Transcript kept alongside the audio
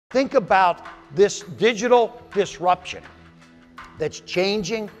Think about this digital disruption that's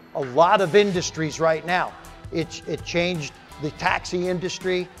changing a lot of industries right now. It changed the taxi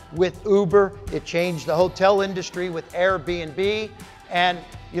industry with Uber. It changed the hotel industry with Airbnb. And,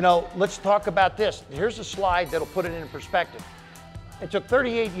 you know, let's talk about this. Here's a slide that'll put it in perspective. It took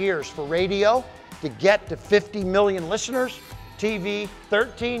 38 years for radio to get to 50 million listeners, TV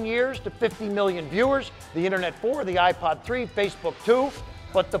 13 years to 50 million viewers, the internet 4, the iPod 3, Facebook 2.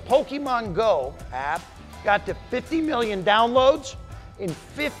 But the Pokemon Go app got to 50 million downloads in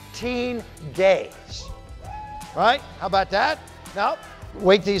 15 days. Right? How about that? Now,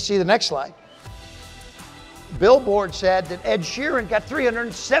 wait till you see the next slide. Billboard said that Ed Sheeran got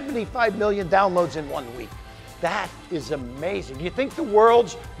 375 million downloads in 1 week. That is amazing. Do you think the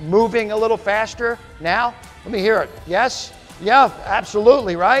world's moving a little faster now? Let me hear it. Yes? Yeah,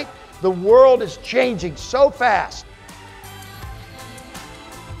 absolutely, right? The world is changing so fast.